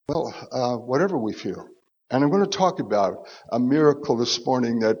whatever we feel. And I'm going to talk about a miracle this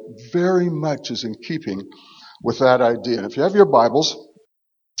morning that very much is in keeping with that idea. And if you have your Bibles,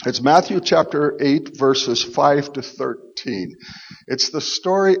 it's Matthew chapter 8, verses 5 to 13. It's the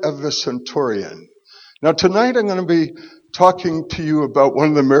story of the Centurion. Now tonight I'm going to be talking to you about one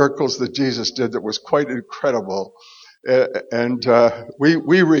of the miracles that Jesus did that was quite incredible.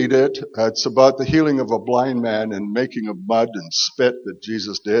 We read it. It's about the healing of a blind man and making of mud and spit that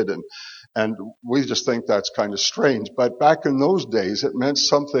Jesus did. And we just think that's kind of strange. But back in those days, it meant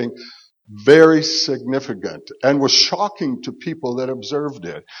something very significant and was shocking to people that observed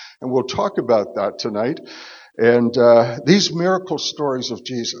it. And we'll talk about that tonight. And these miracle stories of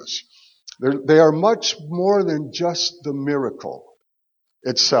Jesus, they are much more than just the miracle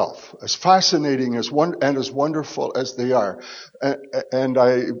itself, as fascinating as as wonderful as they are. And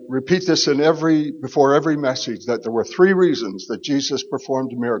I repeat this before every message, that there were three reasons that Jesus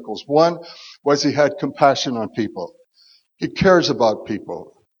performed miracles. One was he had compassion on people. He cares about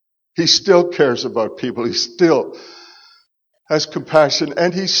people. He still cares about people. He still has compassion,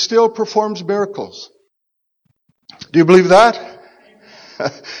 and he still performs miracles. Do you believe that?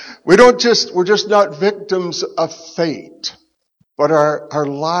 We're just not victims of fate, but our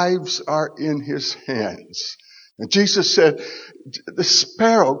lives are in his hands. And Jesus said, the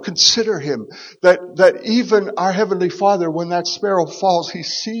sparrow, consider him, that even our Heavenly Father, when that sparrow falls, he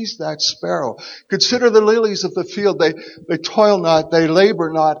sees that sparrow. Consider the lilies of the field. They toil not, they labor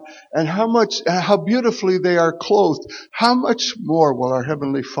not, and how beautifully they are clothed. How much more will our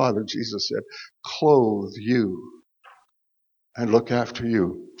Heavenly Father, Jesus said, clothe you and look after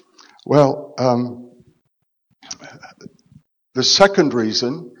you? Well, the second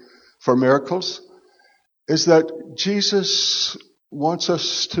reason for miracles is that Jesus wants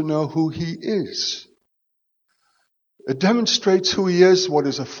us to know who he is. It demonstrates who he is, what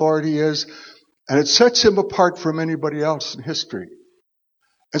his authority is, and it sets him apart from anybody else in history.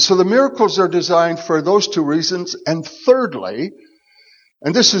 And so the miracles are designed for those two reasons. And thirdly,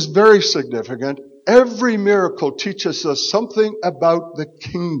 and this is very significant, every miracle teaches us something about the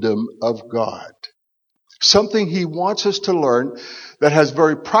kingdom of God. Something he wants us to learn that has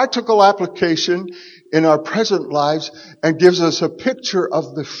very practical application in our present lives and gives us a picture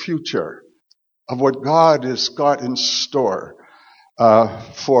of the future, of what God has got in store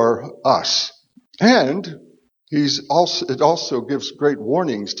for us. And it also gives great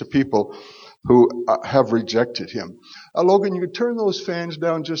warnings to people who have rejected him. Logan, you could turn those fans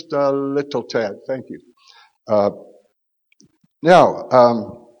down just a little tad. Thank you.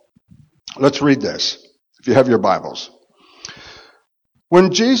 Now, let's read this, if you have your Bibles.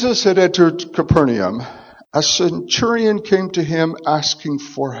 When Jesus had entered Capernaum, a centurion came to him asking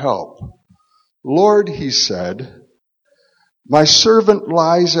for help. Lord, he said, my servant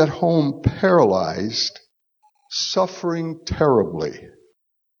lies at home paralyzed, suffering terribly.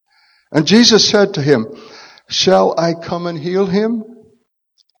 And Jesus said to him, shall I come and heal him?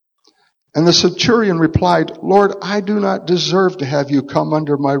 And the centurion replied, Lord, I do not deserve to have you come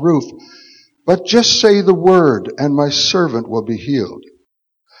under my roof, but just say the word and my servant will be healed.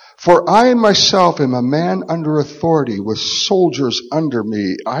 For I myself am a man under authority with soldiers under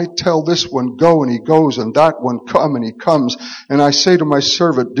me. I tell this one, go, and he goes, and that one, come, and he comes. And I say to my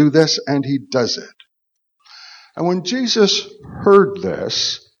servant, do this, and he does it. And when Jesus heard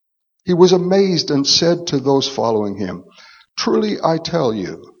this, he was amazed and said to those following him, truly I tell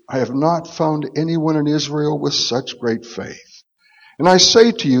you, I have not found anyone in Israel with such great faith. And I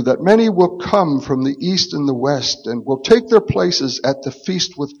say to you that many will come from the east and the west and will take their places at the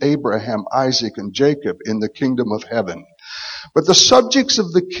feast with Abraham, Isaac, and Jacob in the kingdom of heaven. But the subjects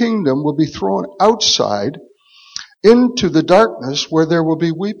of the kingdom will be thrown outside into the darkness where there will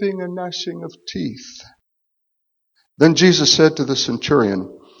be weeping and gnashing of teeth. Then Jesus said to the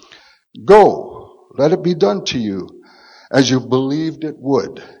centurion, go, let it be done to you as you believed it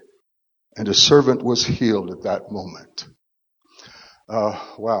would. And his servant was healed at that moment.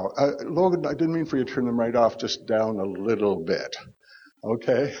 Wow. Logan, I didn't mean for you to turn them right off, just down a little bit.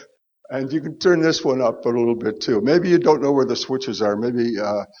 Okay? And you can turn this one up a little bit too. Maybe you don't know where the switches are. Maybe,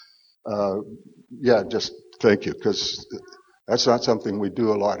 just thank you, because that's not something we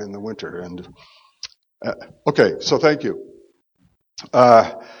do a lot in the winter. And okay, so thank you.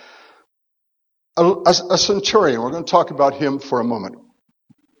 A centurion, we're going to talk about him for a moment.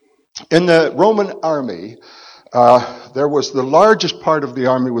 In the Roman army, there was the largest part of the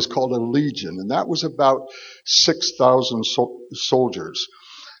army was called a legion, and that was about 6,000 soldiers.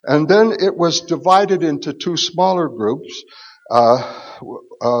 And then it was divided into two smaller groups.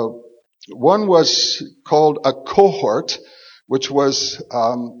 One was called a cohort, which was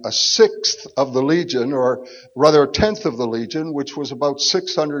a sixth of the legion, or rather a tenth of the legion, which was about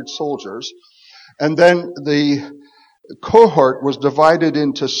 600 soldiers. And then the cohort was divided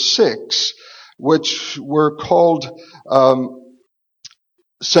into six, which were called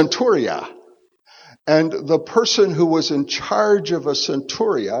Centuria. And the person who was in charge of a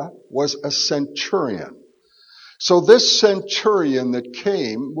centuria was a centurion. So this centurion that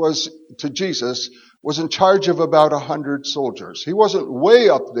came to Jesus was in charge of about 100 soldiers. He wasn't way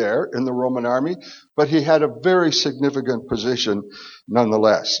up there in the Roman army, but he had a very significant position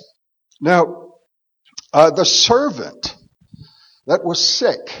nonetheless. Now, the servant that was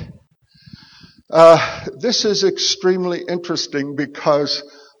sick, this is extremely interesting because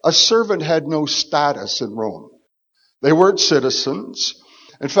a servant had no status in Rome. They weren't citizens.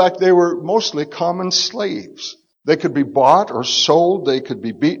 In fact, they were mostly common slaves. They could be bought or sold. They could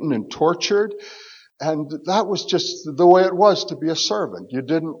be beaten and tortured. And that was just the way it was to be a servant. You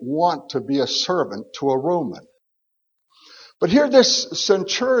didn't want to be a servant to a Roman. But here this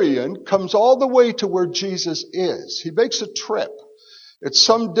centurion comes all the way to where Jesus is. He makes a trip. It's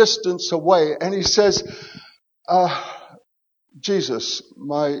some distance away. And he says, Jesus,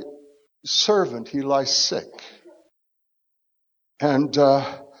 my servant, he lies sick. And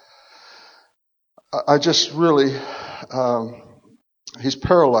I just really, he's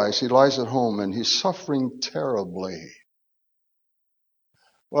paralyzed. He lies at home and he's suffering terribly.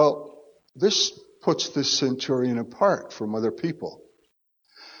 Well, this puts this centurion apart from other people.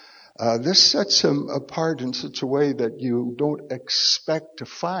 This sets him apart in such a way that you don't expect to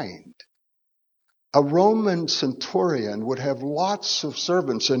find. A Roman centurion would have lots of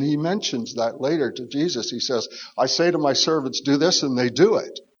servants, and he mentions that later to Jesus. He says, I say to my servants, do this, and they do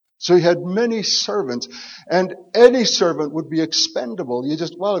it. So he had many servants, and any servant would be expendable.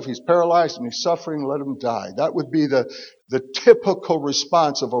 If he's paralyzed and he's suffering, let him die. That would be the typical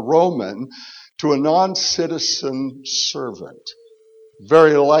response of a Roman to a non-citizen servant.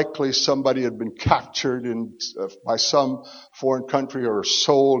 Very likely somebody had been captured by some foreign country or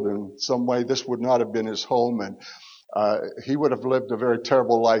sold in some way. This would not have been his home, and he would have lived a very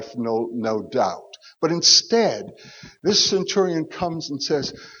terrible life, no doubt. But instead, this centurion comes and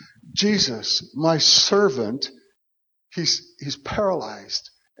says, Jesus, my servant, he's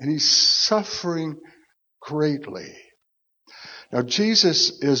paralyzed and he's suffering greatly. Now,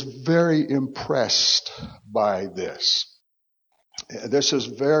 Jesus is very impressed by this. This is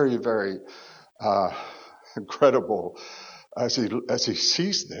very, very incredible as he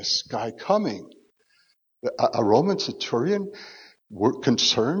sees this guy coming. A Roman centurion were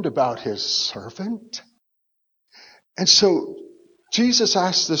concerned about his servant. And so Jesus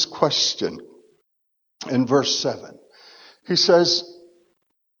asks this question in verse 7. He says,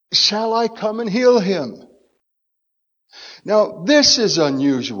 shall I come and heal him? Now, this is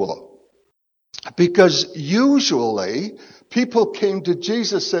unusual because usually people came to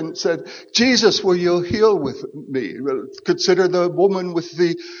Jesus and said, Jesus, will you heal with me? Consider the woman with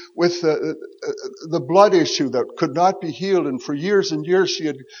the blood issue that could not be healed. And for years and years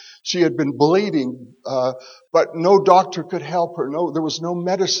she had been bleeding, but no doctor could help her. There was no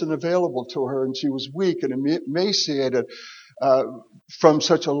medicine available to her, and she was weak and emaciated from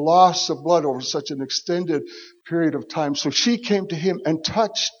such a loss of blood over such an extended period of time. So she came to him and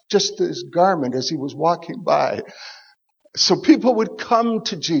touched just his garment as he was walking by. So people would come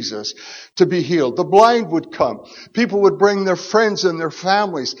to Jesus to be healed. The blind would come. People would bring their friends and their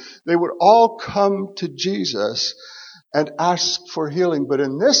families. They would all come to Jesus and ask for healing. But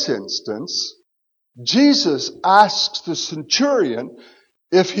in this instance, Jesus asks the centurion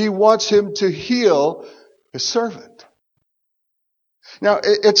if he wants him to heal his servant. Now,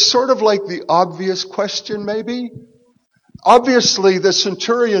 it's sort of like the obvious question, maybe. Obviously, the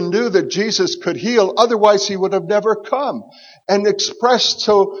centurion knew that Jesus could heal, otherwise he would have never come and expressed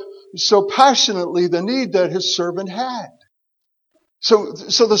so passionately the need that his servant had. So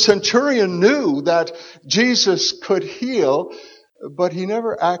the centurion knew that Jesus could heal, but he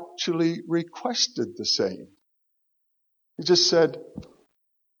never actually requested the same. He just said,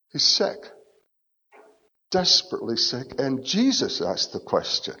 he's sick, desperately sick, and Jesus asked the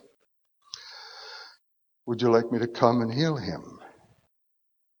question, would you like me to come and heal him?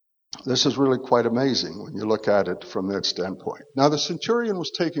 This is really quite amazing when you look at it from that standpoint. Now, the centurion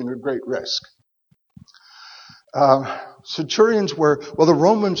was taking a great risk. The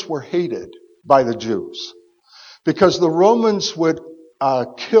Romans were hated by the Jews because the Romans would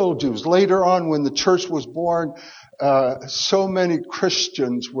kill Jews. Later on, when the church was born, so many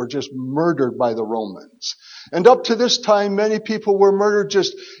Christians were just murdered by the Romans. And up to this time, many people were murdered,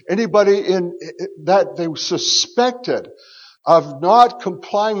 just anybody in that they suspected of not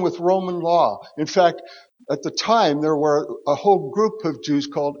complying with Roman law. In fact, at the time, there were a whole group of Jews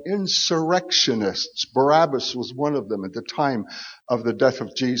called insurrectionists. Barabbas was one of them at the time of the death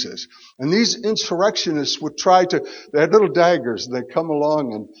of Jesus. And these insurrectionists would they had little daggers, and they'd come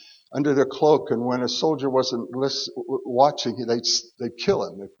along and under their cloak, and when a soldier wasn't watching, they'd kill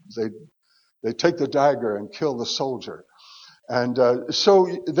him. They'd take the dagger and kill the soldier. And so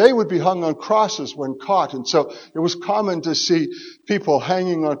they would be hung on crosses when caught. And so it was common to see people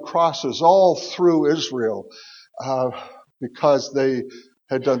hanging on crosses all through Israel because they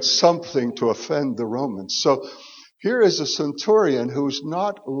had done something to offend the Romans. So here is a centurion who's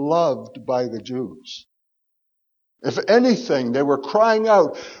not loved by the Jews. If anything, they were crying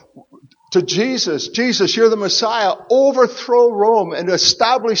out to Jesus, Jesus, you're the Messiah, overthrow Rome and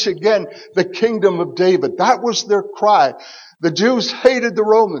establish again the kingdom of David. That was their cry. The Jews hated the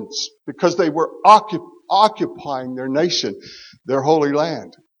Romans because they were occupying their nation, their holy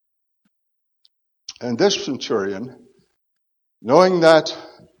land. And this centurion, knowing that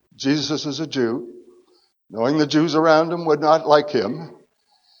Jesus is a Jew, knowing the Jews around him would not like him,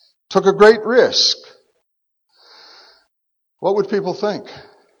 took a great risk. What would people think?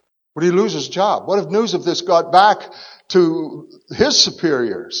 Would he lose his job? What if news of this got back to his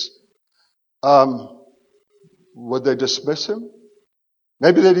superiors? Would they dismiss him?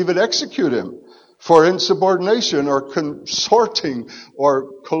 Maybe they'd even execute him for insubordination or consorting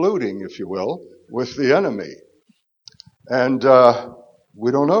or colluding, if you will, with the enemy. And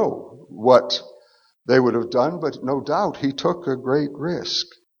we don't know what they would have done, but no doubt he took a great risk.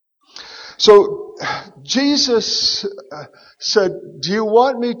 So Jesus said, do you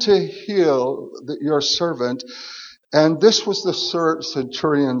want me to heal your servant? And this was the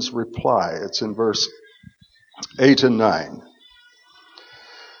centurion's reply. It's in verse 8 and 9.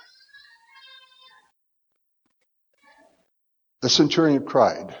 The centurion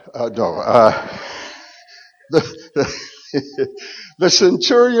cried. The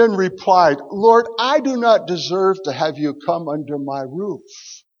centurion replied, Lord, I do not deserve to have you come under my roof.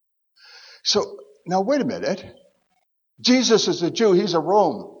 So, now wait a minute. Jesus is a Jew. He's a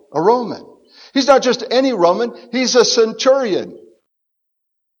Roman. He's not just any Roman. He's a centurion.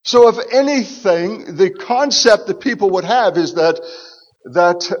 So if anything, the concept that people would have is that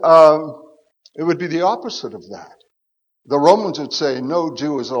it would be the opposite of that. The Romans would say, no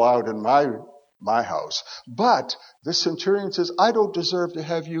Jew is allowed in my house. But the centurion says, I don't deserve to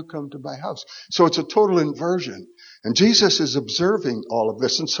have you come to my house. So it's a total inversion. And Jesus is observing all of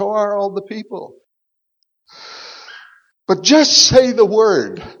this, and so are all the people. But just say the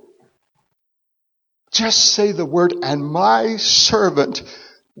word. Just say the word, and my servant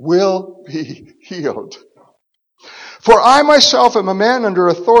will be healed. For I myself am a man under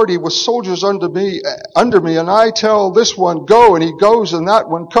authority with soldiers under me, and I tell this one, go, and he goes, and that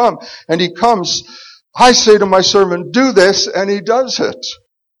one, come, and he comes. I say to my servant, do this, and he does it.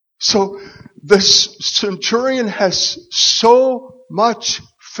 So this centurion has so much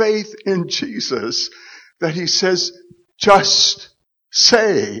faith in Jesus that he says, just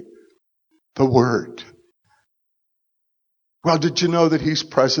say the word. Well, did you know that he's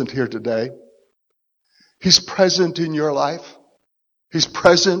present here today? He's present in your life. He's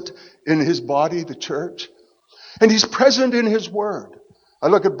present in his body, the church. And he's present in his word. I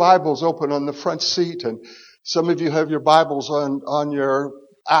look at Bibles open on the front seat, and some of you have your Bibles on your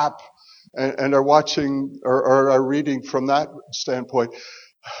app and are watching or are reading from that standpoint.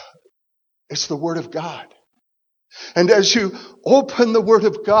 It's the Word of God. And as you open the Word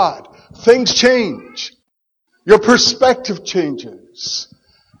of God, things change. Your perspective changes.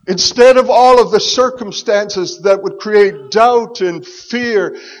 Instead of all of the circumstances that would create doubt and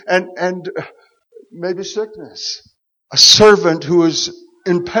fear and maybe sickness, a servant who is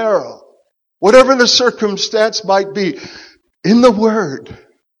in peril, whatever the circumstance might be, in the Word,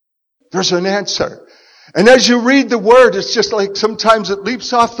 there's an answer. And as you read the Word, it's just like sometimes it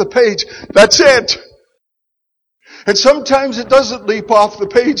leaps off the page. That's it. And sometimes it doesn't leap off the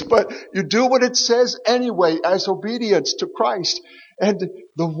page, but you do what it says anyway as obedience to Christ. And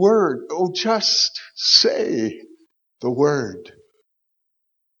the Word, just say the Word.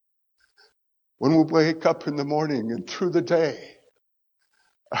 When we wake up in the morning and through the day,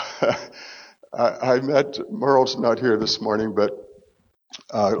 I met, Merle's not here this morning, but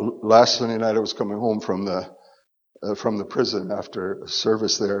last Sunday night I was coming home from the prison after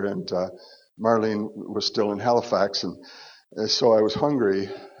service there, and Marlene was still in Halifax, and so I was hungry,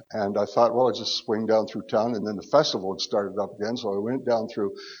 and I thought, well, I'll just swing down through town, and then the festival had started up again, so I went down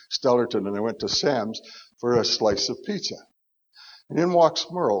through Stellarton, and I went to Sam's for a slice of pizza. And in walks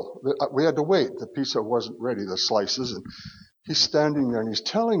Merle. We had to wait. The pizza wasn't ready, the slices, and he's standing there and he's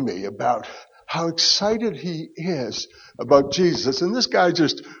telling me about how excited he is about Jesus. And this guy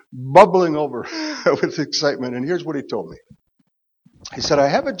just bubbling over with excitement. And here's what he told me. He said, I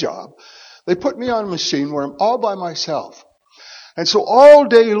have a job. They put me on a machine where I'm all by myself. And so all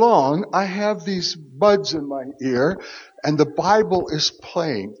day long, I have these buds in my ear, and the Bible is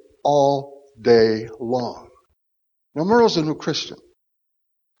playing all day long. Now, Merle's a new Christian.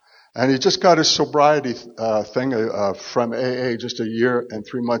 And he just got his sobriety thing from AA just a year and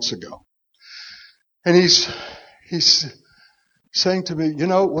 3 months ago. And he's saying to me,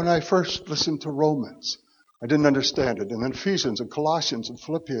 when I first listened to Romans, I didn't understand it. And then Ephesians and Colossians and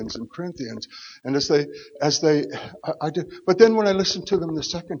Philippians and Corinthians. And I did. But then when I listened to them the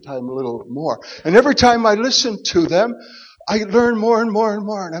second time a little more, and every time I listened to them, I learned more and more and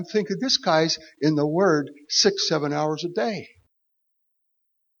more. And I'm thinking, this guy's in the Word 6-7 hours a day.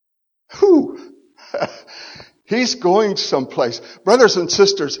 Whew. He's going someplace. Brothers and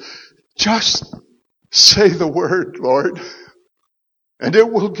sisters, just say the word, Lord. And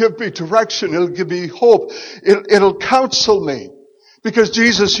it will give me direction. It'll give me hope. It'll counsel me. Because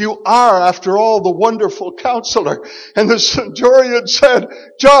Jesus, you are, after all, the wonderful counselor. And the centurion said,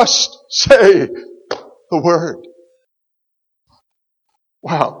 just say the word.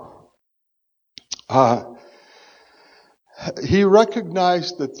 Wow. He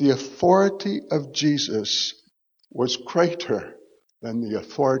recognized that the authority of Jesus was greater than the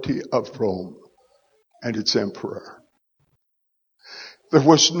authority of Rome and its emperor. There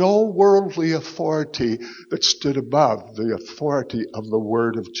was no worldly authority that stood above the authority of the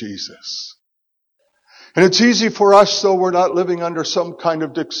Word of Jesus. And it's easy for us, though we're not living under some kind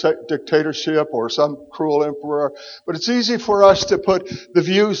of dictatorship or some cruel emperor, but it's easy for us to put the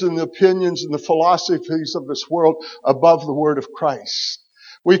views and the opinions and the philosophies of this world above the Word of Christ.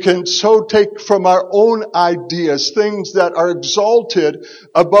 We can so take from our own ideas things that are exalted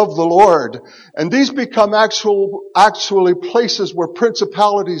above the Lord. And these become actually places where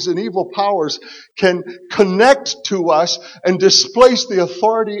principalities and evil powers can connect to us and displace the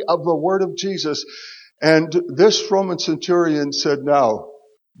authority of the Word of Jesus. And this Roman centurion said, no,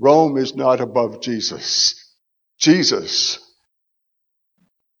 Rome is not above Jesus. Jesus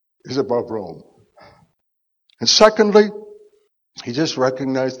is above Rome. And secondly, he just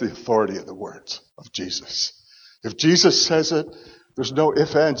recognized the authority of the words of Jesus. If Jesus says it, there's no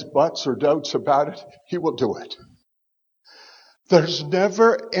ifs, ands, buts, or doubts about it. He will do it. There's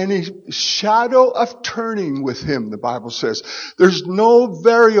never any shadow of turning with him, the Bible says. There's no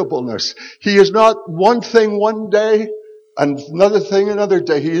variableness. He is not one thing one day and another thing another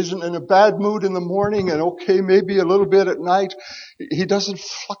day. He isn't in a bad mood in the morning and okay, maybe a little bit at night. He doesn't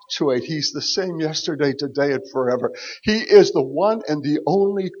fluctuate. He's the same yesterday, today, and forever. He is the one and the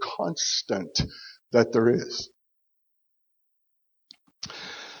only constant that there is.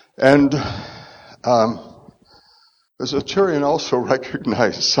 And the centurion also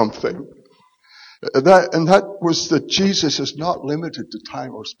recognized something. And that was that Jesus is not limited to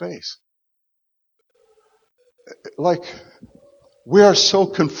time or space. Like, we are so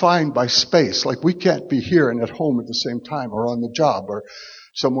confined by space. Like, we can't be here and at home at the same time or on the job or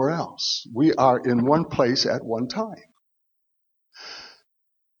somewhere else. We are in one place at one time.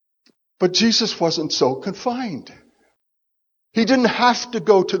 But Jesus wasn't so confined. He didn't have to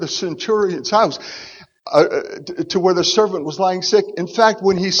go to the centurion's house to where the servant was lying sick. In fact,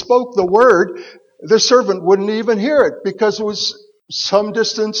 when he spoke the word, the servant wouldn't even hear it because it was some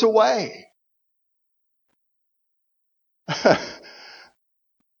distance away.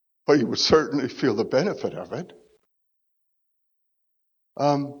 But he would certainly feel the benefit of it.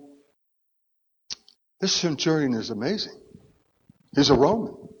 This centurion is amazing. He's a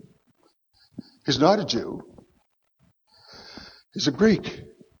Roman. He's not a Jew. He's a Greek.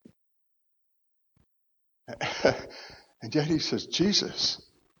 And yet he says, Jesus,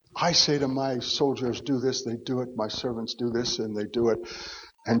 I say to my soldiers, do this, they do it. My servants do this, and they do it.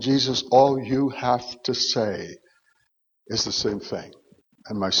 And Jesus, all you have to say is the same thing.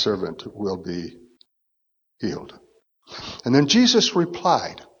 And my servant will be healed. And then Jesus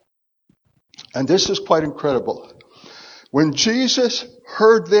replied, and this is quite incredible. When Jesus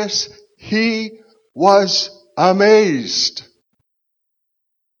heard this, he was amazed.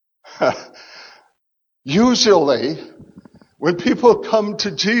 Usually, when people come to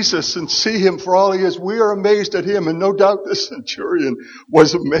Jesus and see him for all he is, we are amazed at him. And no doubt the centurion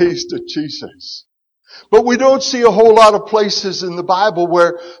was amazed at Jesus. But we don't see a whole lot of places in the Bible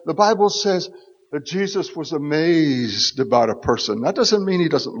where the Bible says that Jesus was amazed about a person. That doesn't mean he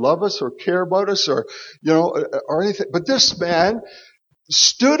doesn't love us or care about us or anything. But this man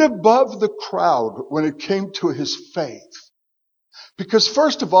stood above the crowd when it came to his faith. Because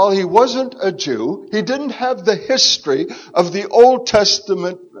first of all, he wasn't a Jew. He didn't have the history of the Old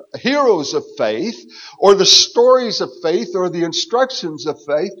Testament heroes of faith, or the stories of faith, or the instructions of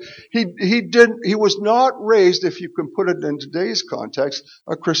faith. He was not raised, if you can put it in today's context,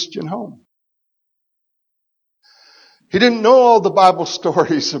 a Christian home. He didn't know all the Bible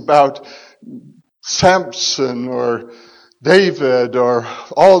stories about Samson or David or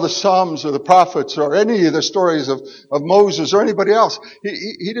all the Psalms or the prophets or any of the stories of Moses or anybody else.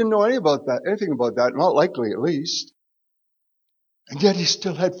 He didn't know anything about that, not likely at least. And yet he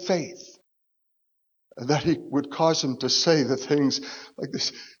still had faith that he would cause him to say the things like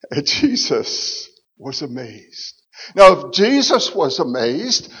this. And Jesus was amazed. Now, if Jesus was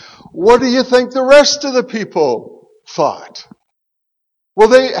amazed, what do you think the rest of the people thought? Well,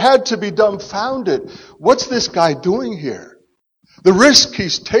 they had to be dumbfounded. What's this guy doing here? The risk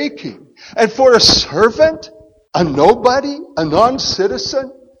he's taking. And for a servant, a nobody, a non-citizen,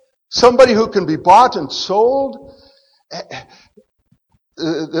 somebody who can be bought and sold,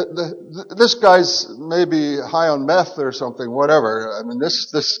 this guy's maybe high on meth or something, whatever. I mean,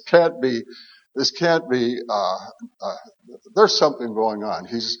 this can't be, there's something going on.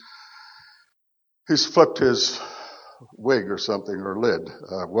 He's flipped his wig or something, or lid,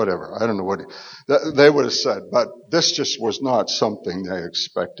 whatever. I don't know what they would have said, but this just was not something they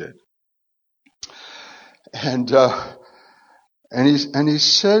expected. And he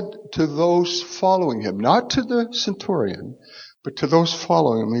said to those following him, not to the centurion, but to those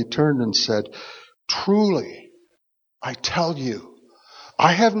following him, he turned and said, "Truly, I tell you,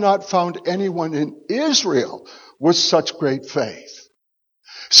 I have not found anyone in Israel with such great faith."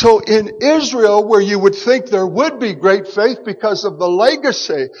 So in Israel, where you would think there would be great faith because of the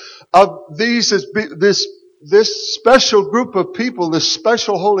legacy of this special group of people, this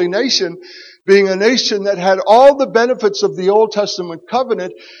special holy nation, being a nation that had all the benefits of the Old Testament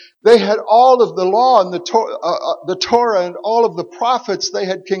covenant, they had all of the law and the Torah and all of the prophets. They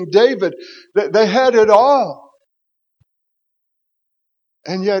had King David. They had it all.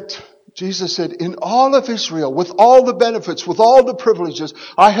 And yet, Jesus said, in all of Israel, with all the benefits, with all the privileges,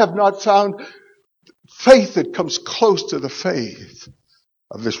 I have not found faith that comes close to the faith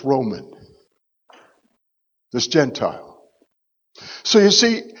of this Roman, this Gentile. So you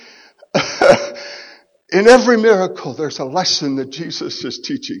see, in every miracle, there's a lesson that Jesus is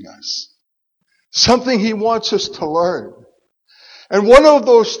teaching us. Something he wants us to learn. And one of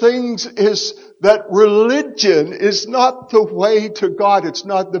those things is that religion is not the way to God. It's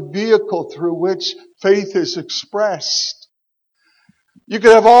not the vehicle through which faith is expressed. You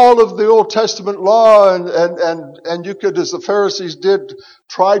could have all of the Old Testament law and you could, as the Pharisees did,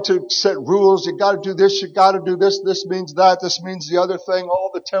 try to set rules. You got to do this, you got to do this. This means that, this means the other thing.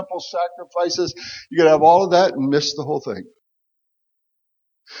 All the temple sacrifices. You could have all of that and miss the whole thing.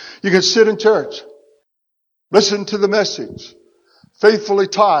 You can sit in church, listen to the message, faithfully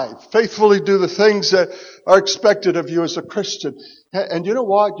tithe, faithfully do the things that are expected of you as a Christian. And you know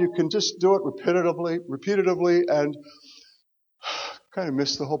what? You can just do it repeatedly, and kind of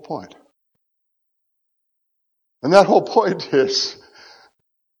miss the whole point. And that whole point is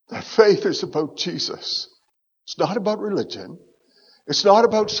that faith is about Jesus. It's not about religion. It's not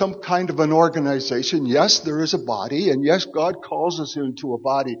about some kind of an organization. Yes, there is a body, and yes, God calls us into a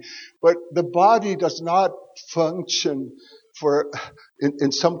body. But the body does not function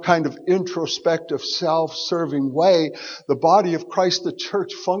in some kind of introspective, self-serving way. The body of Christ, the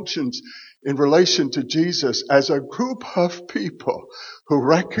church, functions in relation to Jesus as a group of people who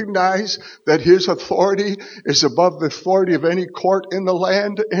recognize that his authority is above the authority of any court in the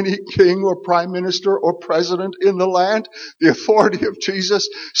land, any king or prime minister or president in the land. The authority of Jesus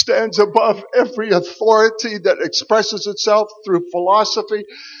stands above every authority that expresses itself through philosophy,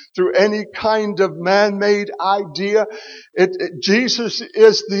 through any kind of man-made idea. Jesus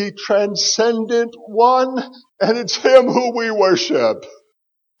is the transcendent one, and it's him who we worship.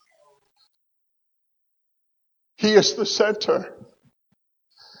 He is the center.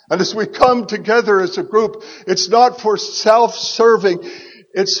 And as we come together as a group, it's not for self-serving,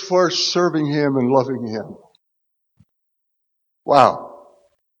 it's for serving him and loving him. Wow.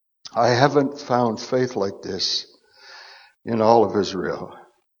 I haven't found faith like this in all of Israel.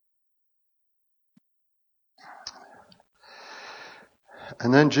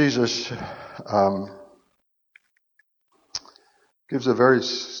 And then Jesus gives a very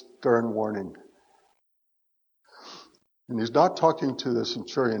stern warning. And he's not talking to the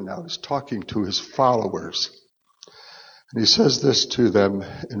centurion now, he's talking to his followers. And he says this to them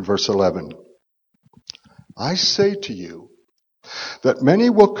in verse 11. I say to you that many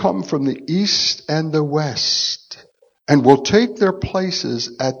will come from the east and the west and will take their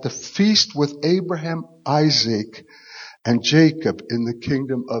places at the feast with Abraham, Isaac, and Jacob in the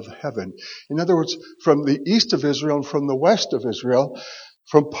kingdom of heaven. In other words, from the east of Israel and from the west of Israel,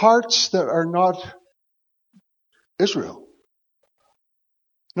 from parts that are not Israel.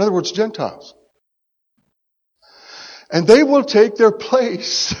 In other words, Gentiles. And they will take their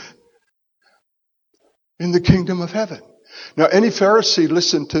place in the kingdom of heaven. Now, any Pharisee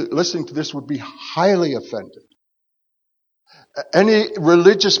listening to this would be highly offended. Any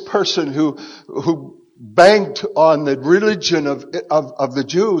religious person who banked on the religion of the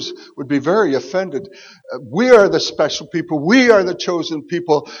Jews would be very offended. We are the special people. We are the chosen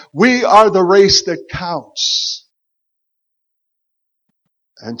people. We are the race that counts.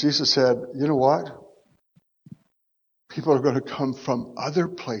 And Jesus said, you know what? People are going to come from other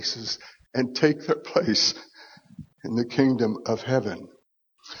places and take their place in the kingdom of heaven.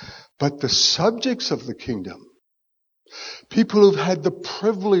 But the subjects of the kingdom, people who've had the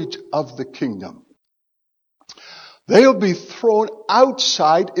privilege of the kingdom, they'll be thrown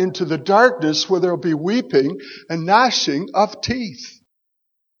outside into the darkness where there'll be weeping and gnashing of teeth.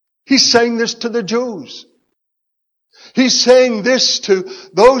 He's saying this to the Jews. He's saying this to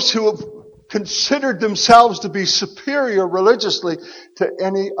those who have considered themselves to be superior religiously to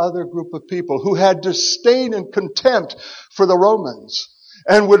any other group of people, who had disdain and contempt for the Romans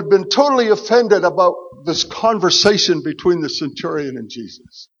and would have been totally offended about this conversation between the centurion and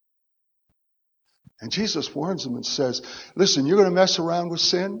Jesus. And Jesus warns them and says, listen, you're going to mess around with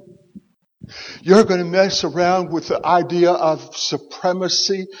sin. You're going to mess around with the idea of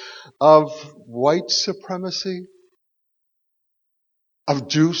supremacy, of white supremacy, of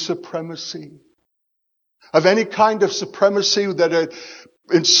Jew supremacy, of any kind of supremacy that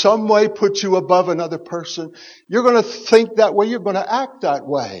in some way puts you above another person. You're going to think that way. You're going to act that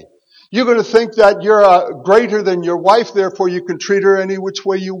way. You're going to think that you're greater than your wife, therefore you can treat her any which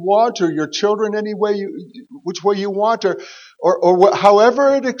way you want, or your children any way which way you want, or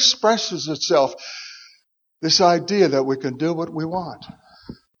however it expresses itself. This idea that we can do what we want.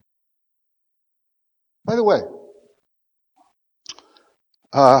 By the way,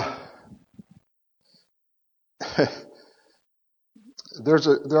 there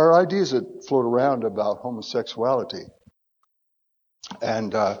are ideas that float around about homosexuality,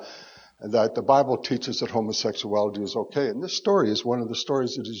 and that the Bible teaches that homosexuality is okay. And this story is one of the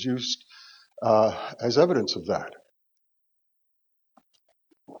stories that is used as evidence of that.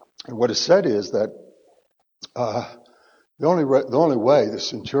 And what is said is that the only way the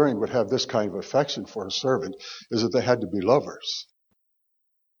centurion would have this kind of affection for a servant is that they had to be lovers.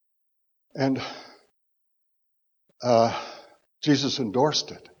 And Jesus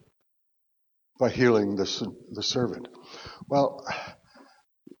endorsed it by healing the servant. Well,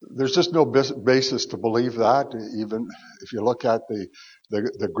 there's just no basis to believe that, even if you look at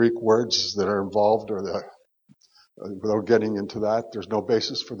the Greek words that are involved, or without getting into that, there's no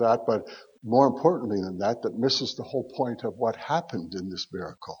basis for that. But more importantly than that misses the whole point of what happened in this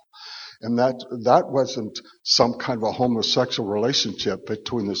miracle. And that wasn't some kind of a homosexual relationship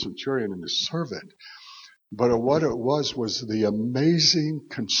between the centurion and his servant. But what it was the amazing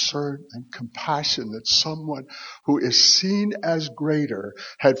concern and compassion that someone who is seen as greater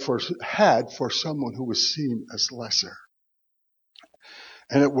had for someone who was seen as lesser.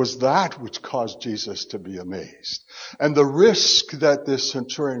 And it was that which caused Jesus to be amazed. And the risk that this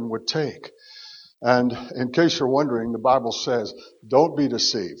centurion would take. And in case you're wondering, the Bible says, don't be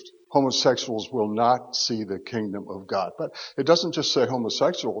deceived. Homosexuals will not see the kingdom of God. But it doesn't just say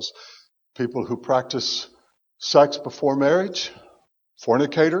homosexuals. People who practice sex before marriage,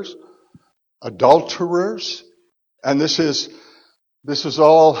 fornicators, adulterers, and this is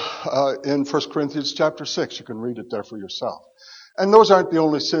all in 1 Corinthians chapter 6. You can read it there for yourself. And those aren't the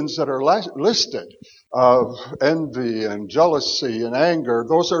only sins that are listed. Envy and jealousy and anger,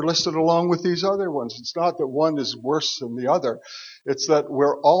 those are listed along with these other ones. It's not that one is worse than the other. It's that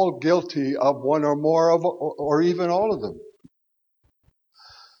we're all guilty of one or more of, or even all of them.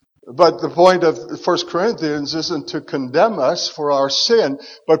 But the point of 1 Corinthians isn't to condemn us for our sin,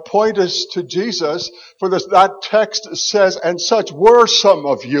 but point us to Jesus. For that text says, and such were some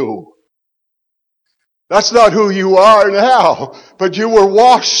of you. That's not who you are now, but you were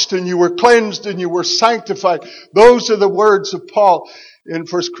washed and you were cleansed and you were sanctified. Those are the words of Paul in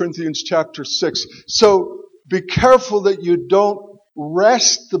 1 Corinthians chapter 6. So be careful that you don't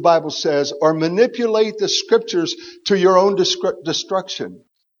wrest, the Bible says, or manipulate the scriptures to your own destruction.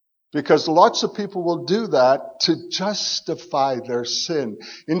 Because lots of people will do that to justify their sin.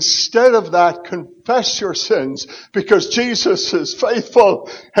 Instead of that, confess your sins, because Jesus is faithful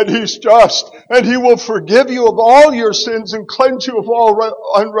and He's just And He will forgive you of all your sins and cleanse you of all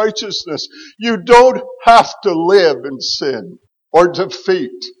unrighteousness. You don't have to live in sin or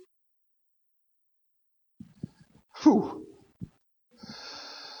defeat. Whew.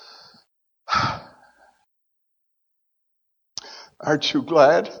 Aren't you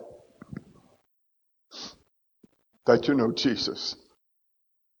glad that you know Jesus?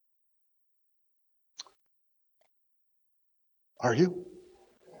 Are you?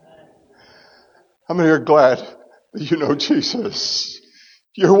 How many are glad that you know Jesus?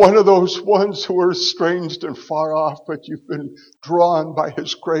 You're one of those ones who are estranged and far off, but you've been drawn by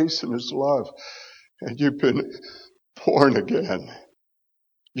His grace and His love, and you've been born again.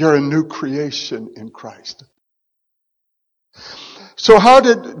 You're a new creation in Christ. So how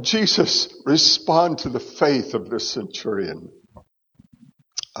did Jesus respond to the faith of this centurion?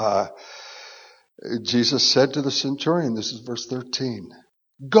 Jesus said to the centurion, this is verse 13,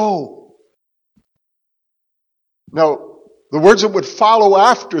 go. Now, the words that would follow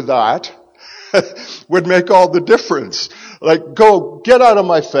after that would make all the difference. Like, go, get out of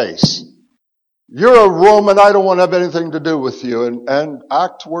my face. You're a Roman, I don't want to have anything to do with you. And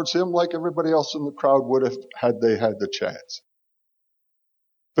act towards him like everybody else in the crowd would have had they had the chance.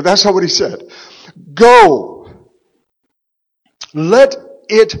 But that's not what he said. Go. Let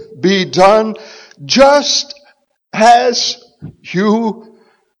it be done just as you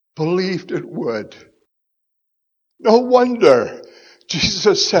believed it would. No wonder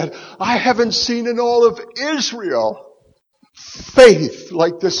Jesus said, I haven't seen in all of Israel faith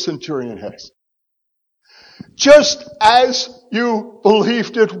like this centurion has. Just as you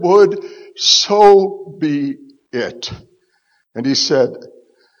believed it would, so be it. And he said,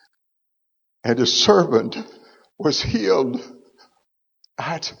 and his servant was healed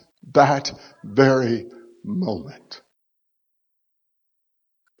at that very moment.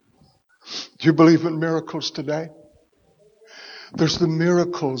 Do you believe in miracles today? There's the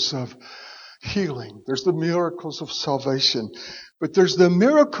miracles of healing. There's the miracles of salvation. But there's the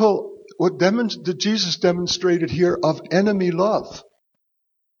miracle, what Jesus demonstrated here, of enemy love.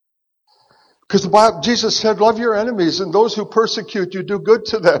 Because Jesus said, love your enemies, and those who persecute you, do good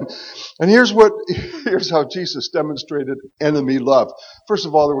to them. And here's how Jesus demonstrated enemy love. First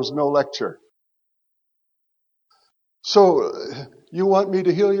of all, there was no lecture. So, you want me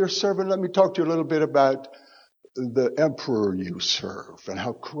to heal your servant? Let me talk to you a little bit about the emperor you serve and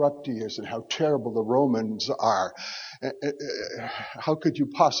how corrupt he is and how terrible the Romans are. How could you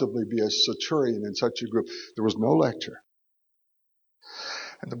possibly be a centurion in such a group? There was no lecture.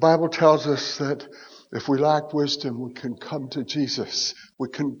 And the Bible tells us that if we lack wisdom, we can come to Jesus. We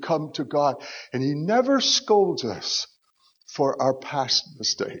can come to God. And He never scolds us for our past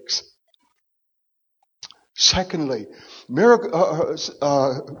mistakes. Secondly,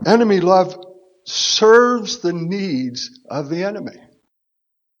 enemy love serves the needs of the enemy.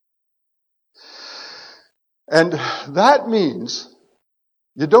 And that means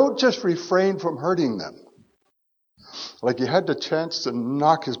you don't just refrain from hurting them. Like you had the chance to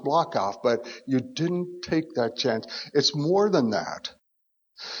knock his block off, but you didn't take that chance. It's more than that.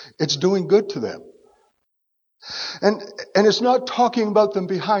 It's doing good to them. And it's not talking about them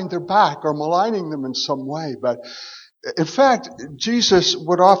behind their back or maligning them in some way, but in fact, Jesus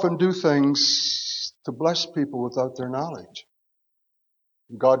would often do things to bless people without their knowledge.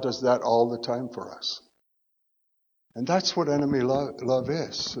 God does that all the time for us. And that's what enemy love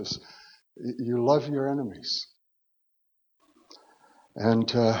is you love your enemies. And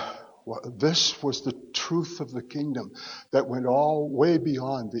this was the truth of the kingdom that went all way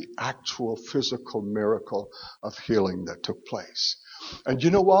beyond the actual physical miracle of healing that took place. And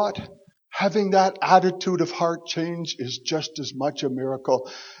you know what? Having that attitude of heart change is just as much a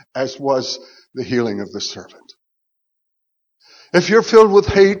miracle as was the healing of the servant. If you're filled with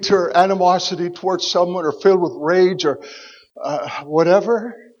hate or animosity towards someone or filled with rage or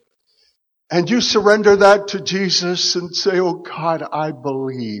whatever, and you surrender that to Jesus and say, oh God, I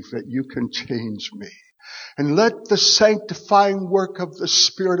believe that you can change me. And let the sanctifying work of the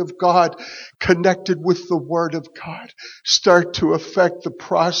Spirit of God connected with the Word of God start to affect the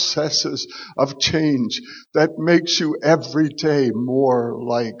processes of change that makes you every day more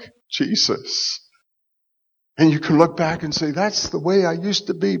like Jesus. And you can look back and say, that's the way I used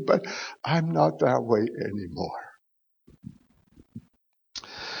to be, but I'm not that way anymore.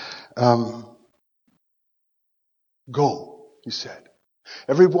 Go, he said.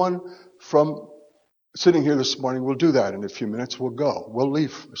 Everyone from sitting here this morning will do that in a few minutes. We'll go. We'll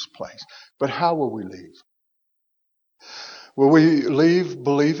leave this place. But how will we leave? Will we leave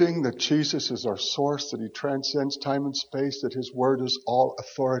believing that Jesus is our source, that He transcends time and space, that His Word is all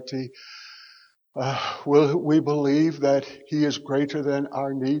authority? Will we believe that He is greater than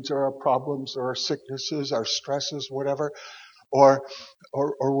our needs or our problems or our sicknesses, our stresses, whatever? Or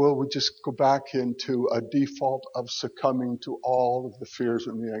will we just go back into a default of succumbing to all of the fears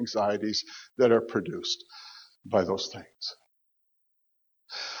and the anxieties that are produced by those things?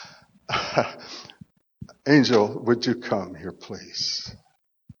 Angel, would you come here, please?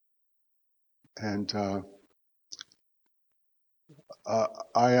 And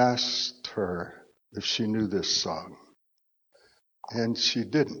I asked her if she knew this song, and she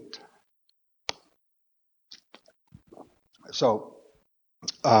didn't. So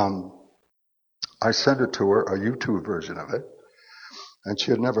I sent it to her, a YouTube version of it, and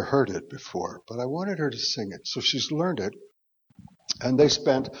she had never heard it before, but I wanted her to sing it. So she's learned it, and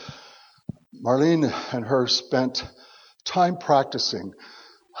Marlene and her spent time practicing,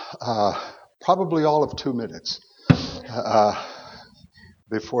 probably all of 2 minutes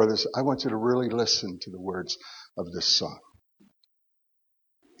before this. I want you to really listen to the words of this song.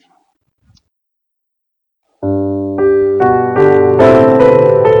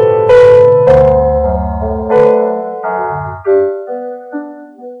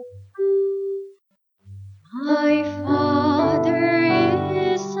 My Father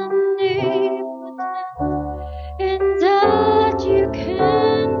is omnipotent, and that you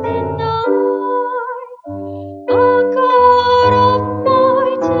can deny. A God of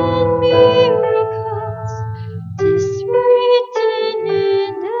might and miracles, 'tis written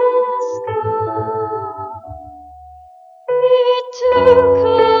in the sky. It took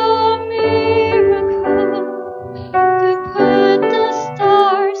a miracle to put the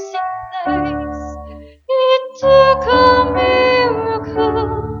stars in place. It took a miracle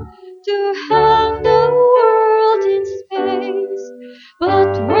to hang the world in space.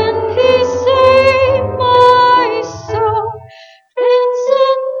 But when He saved my soul, cleansed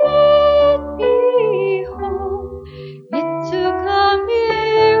and made me whole, it took a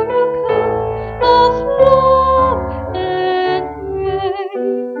miracle of love and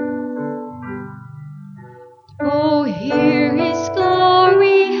grace. Oh, here His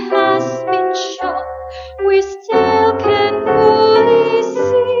glory has been shown, we still can fully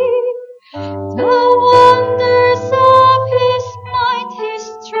see the wonders of His might, His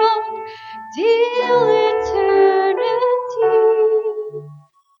throne, till eternity.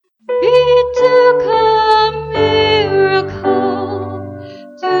 It took a miracle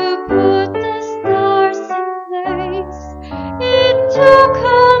to put the stars in place. It took a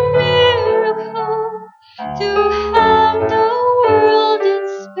miracle to hang the world in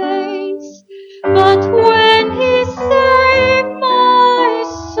space. But when He saved my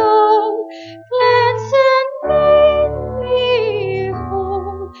soul, cleansed and made me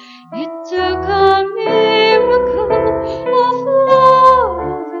whole, it took a miracle of love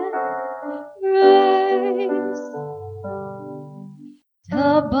and grace.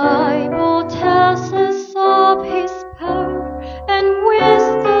 The Bible tells us of His power and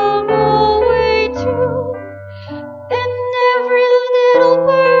wisdom all way through, and every little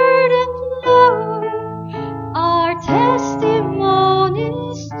word and flower are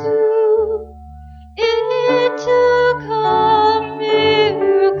testimonies too. It took a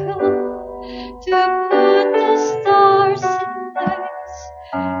miracle to put the stars in place.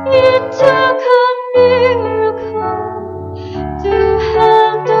 It took a miracle to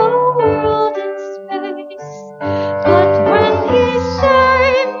hang the world in space. But when He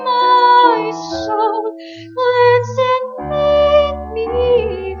saved my soul, cleansed and made me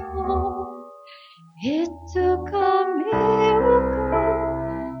whole, it took a miracle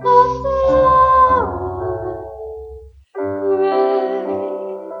of love and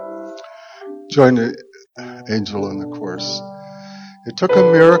grace. Join the angel in the chorus. It took a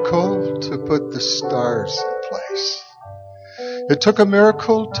miracle to put the stars in place. It took a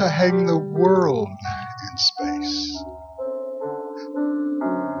miracle to hang the world in space.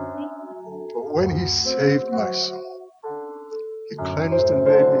 But when He saved my soul, He cleansed and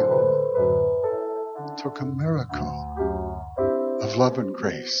made me whole. It took a miracle of love and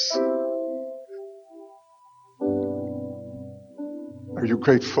grace. Are you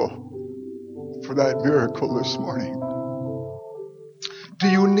grateful for that miracle this morning? Do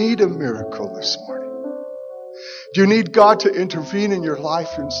you need a miracle this morning? Do you need God to intervene in your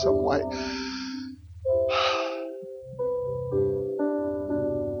life in some way?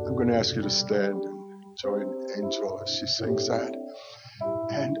 I'm going to ask you to stand and join Angel as she sings that.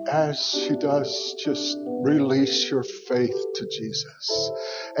 And as she does, just release your faith to Jesus.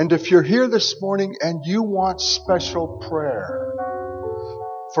 And if you're here this morning and you want special prayer,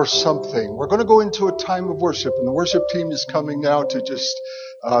 for something. We're going to go into a time of worship, and the worship team is coming now to just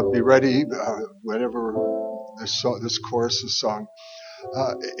be ready whenever this chorus is sung.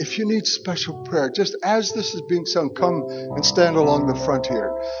 If you need special prayer, just as this is being sung, come and stand along the front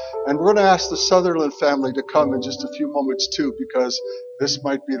here. And we're going to ask the Sutherland family to come in just a few moments too, because this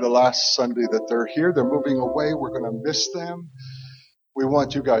might be the last Sunday that they're here. They're moving away. We're going to miss them. We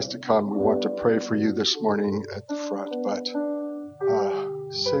want you guys to come. We want to pray for you this morning at the front. But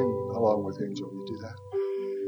sing along with Angel. You do that.